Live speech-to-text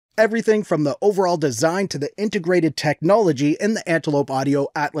everything from the overall design to the integrated technology in the Antelope Audio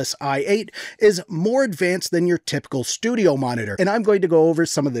Atlas i8 is more advanced than your typical studio monitor. And I'm going to go over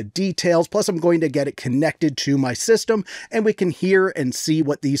some of the details, plus I'm going to get it connected to my system and we can hear and see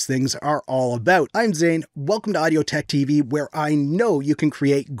what these things are all about. I'm Zane, welcome to Audio Tech TV, where I know you can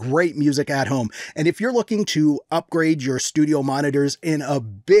create great music at home. And if you're looking to upgrade your studio monitors in a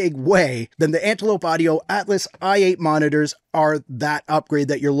big way, then the Antelope Audio Atlas i8 monitors are that upgrade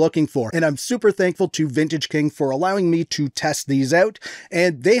that you're looking for. And I'm super thankful to Vintage King for allowing me to test these out.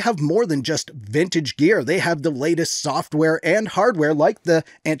 And they have more than just vintage gear. They have the latest software and hardware like the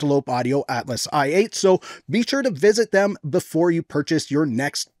Antelope Audio Atlas i8. So be sure to visit them before you purchase your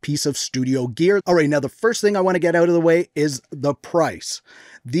next piece of studio gear. All right, now the first thing I want to get out of the way is the price.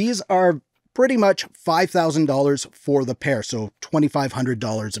 These are pretty much $5,000 for the pair, so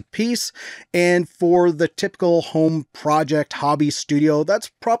 $2,500 a piece. And for the typical home project hobby studio,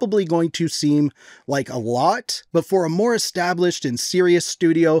 that's probably going to seem like a lot. But for a more established and serious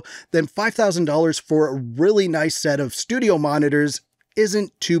studio, then $5,000 for a really nice set of studio monitors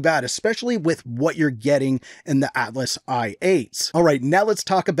isn't too bad, especially with what you're getting in the Atlas i8s. All right, now let's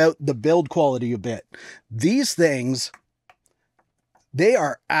talk about the build quality a bit. These things, they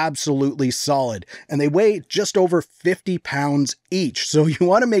are absolutely solid and they weigh just over 50 pounds each. So you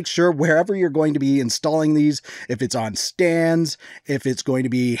want to make sure wherever you're going to be installing these, if it's on stands, if it's going to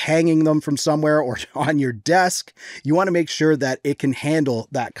be hanging them from somewhere or on your desk, you want to make sure that it can handle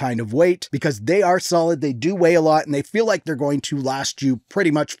that kind of weight because they are solid. They do weigh a lot and they feel like they're going to last you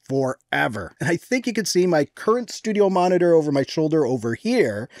pretty much forever. And I think you can see my current studio monitor over my shoulder over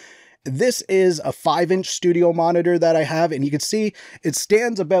here. This is a 5-inch studio monitor that I have, and you can see it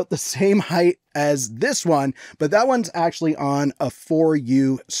stands about the same height as this one, but that one's actually on a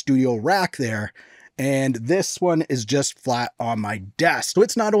 4U studio rack there. And this one is just flat on my desk. So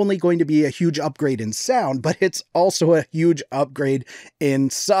it's not only going to be a huge upgrade in sound, but it's also a huge upgrade in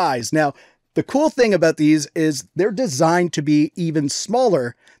size. Now, the cool thing about these is they're designed to be even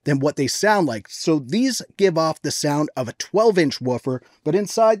smaller than what they sound like. So these give off the sound of a 12-inch woofer, but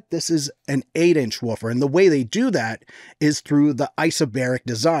inside this is an 8-inch woofer. And the way they do that is through the isobaric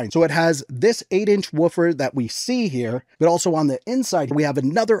design. So it has this 8-inch woofer that we see here, but also on the inside, we have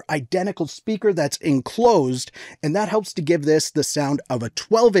another identical speaker that's enclosed, and that helps to give this the sound of a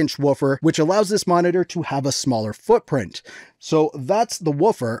 12-inch woofer, which allows this monitor to have a smaller footprint. So that's the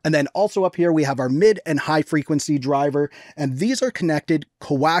woofer. And then also up here, we have our mid and high frequency driver, and these are connected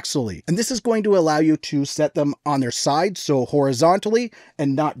coaxially. And this is going to allow you to set them on their side, so horizontally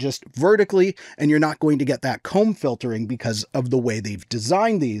and not just vertically. And you're not going to get that comb filtering because of the way they've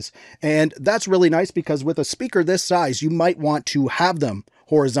designed these. And that's really nice because with a speaker this size, you might want to have them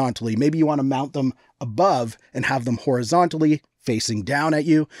horizontally. Maybe you want to mount them above and have them horizontally facing down at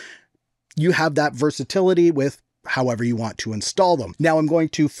you. You have that versatility with however you want to install them. Now I'm going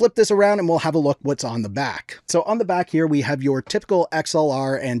to flip this around and we'll have a look what's on the back. So on the back here, we have your typical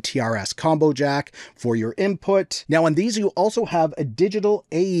XLR and TRS combo jack for your input. Now on these, you also have a digital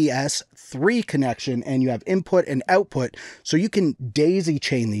AES 3 connection and you have input and output, so you can daisy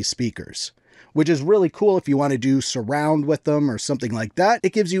chain these speakers, which is really cool if you want to do surround with them or something like that.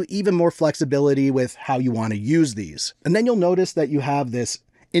 It gives you even more flexibility with how you want to use these. And then you'll notice that you have this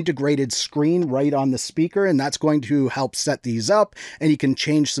integrated screen right on the speaker, and that's going to help set these up, and you can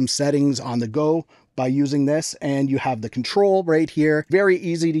change some settings on the go by using this. And you have the control right here. Very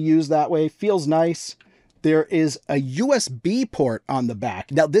easy to use that way. Feels nice. There is a USB port on the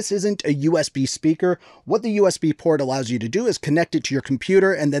back. Now, this isn't a USB speaker. What the USB port allows you to do is connect it to your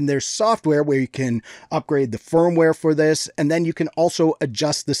computer, and then there's software where you can upgrade the firmware for this, and then you can also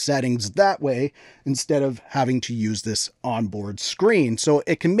adjust the settings that way instead of having to use this onboard screen. So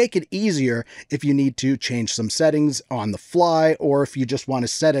it can make it easier if you need to change some settings on the fly, or if you just want to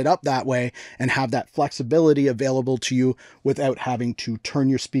set it up that way and have that flexibility available to you without having to turn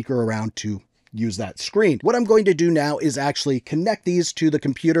your speaker around to use that screen. What I'm going to do now is actually connect these to the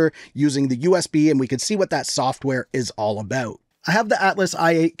computer using the USB, and we can see what that software is all about. I have the Atlas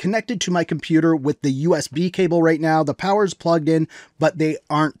i8 connected to my computer with the USB cable right now. The power's plugged in, but they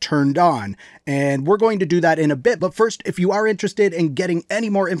aren't turned on. And we're going to do that in a bit. But first, if you are interested in getting any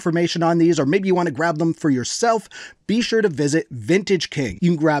more information on these, or maybe you want to grab them for yourself, be sure to visit Vintage King.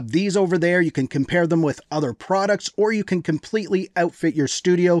 You can grab these over there. You can compare them with other products, or you can completely outfit your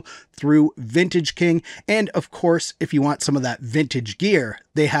studio through Vintage King. And of course, if you want some of that vintage gear,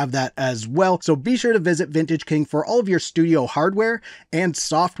 they have that as well. So be sure to visit Vintage King for all of your studio hardware and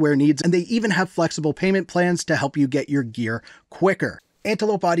software needs. And they even have flexible payment plans to help you get your gear quicker.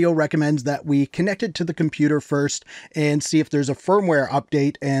 Antelope Audio recommends that we connect it to the computer first and see if there's a firmware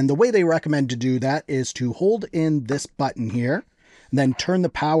update. And the way they recommend to do that is to hold in this button here, and then turn the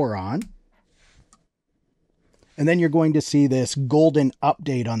power on. And then you're going to see this golden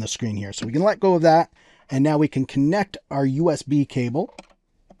update on the screen here. So we can let go of that. And now we can connect our USB cable.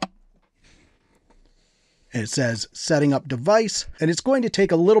 And it says setting up device, and it's going to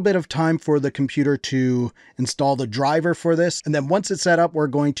take a little bit of time for the computer to install the driver for this. And then once it's set up, we're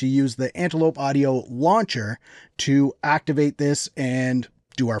going to use the Antelope Audio launcher to activate this and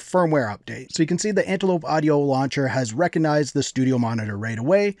do our firmware update. So you can see the Antelope Audio launcher has recognized the studio monitor right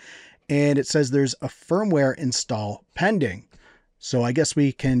away, and it says there's a firmware install pending. So I guess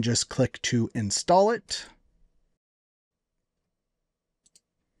we can just click to install it.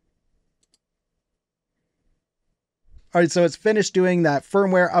 All right, so it's finished doing that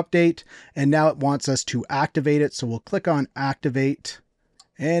firmware update, and now it wants us to activate it. So we'll click on activate,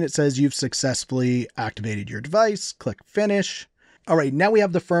 and it says you've successfully activated your device. Click finish. All right, now we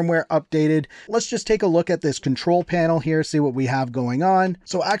have the firmware updated. Let's just take a look at this control panel here, see what we have going on.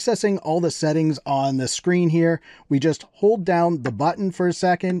 So accessing all the settings on the screen here, we just hold down the button for a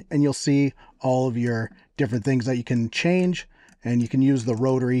second, and you'll see all of your different things that you can change. And you can use the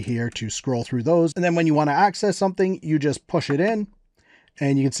rotary here to scroll through those. And then when you want to access something, you just push it in.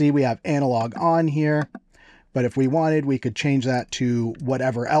 And you can see we have analog on here. But if we wanted, we could change that to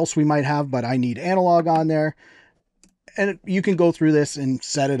whatever else we might have. But I need analog on there. And you can go through this and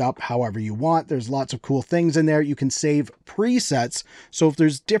set it up however you want. There's lots of cool things in there. You can save presets. So if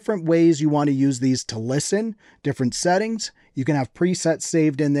there's different ways you want to use these to listen, different settings, you can have presets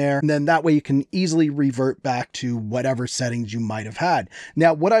saved in there. And then that way you can easily revert back to whatever settings you might have had.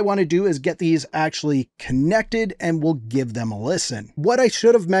 Now, what I want to do is get these actually connected, and we'll give them a listen. What I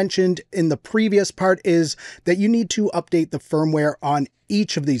should have mentioned in the previous part is that you need to update the firmware on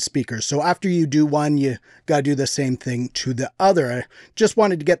each of these speakers. So after you do one, you got to do the same thing to the other. I just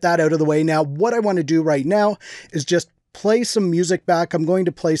wanted to get that out of the way. Now, what I want to do right now is just play some music back. I'm going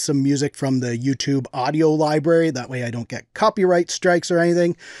to play some music from the YouTube audio library. That way I don't get copyright strikes or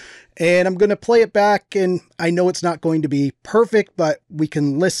anything. And I'm going to play it back, and I know it's not going to be perfect, but we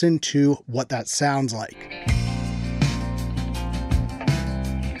can listen to what that sounds like.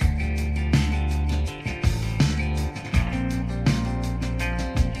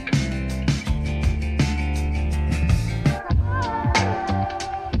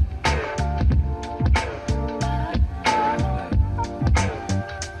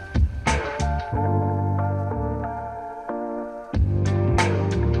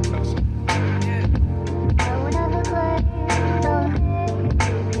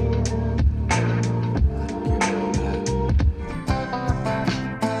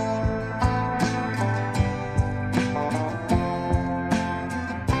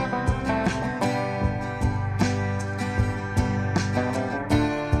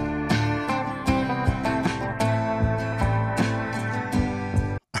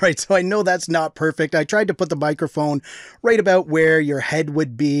 All right, so I know that's not perfect. I tried to put the microphone right about where your head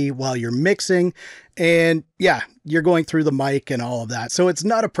would be while you're mixing. And yeah, you're going through the mic and all of that. So it's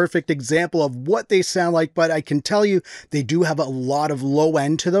not a perfect example of what they sound like, but I can tell you they do have a lot of low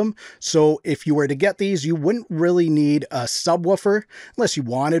end to them. So if you were to get these, you wouldn't really need a subwoofer unless you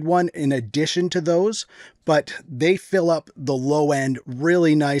wanted one in addition to those. But they fill up the low end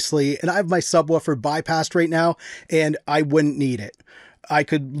really nicely. And I have my subwoofer bypassed right now, and I wouldn't need it. I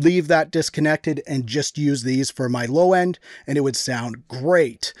could leave that disconnected and just use these for my low end, and it would sound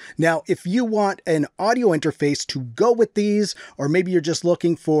great. Now, if you want an audio interface to go with these, or maybe you're just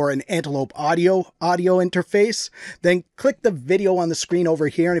looking for an Antelope audio interface, then click the video on the screen over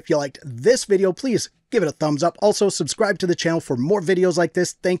here. And if you liked this video, please give it a thumbs up. Also, subscribe to the channel for more videos like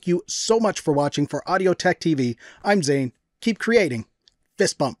this. Thank you so much for watching. For Audio Tech TV, I'm Zane. Keep creating.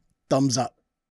 Fist bump. Thumbs up.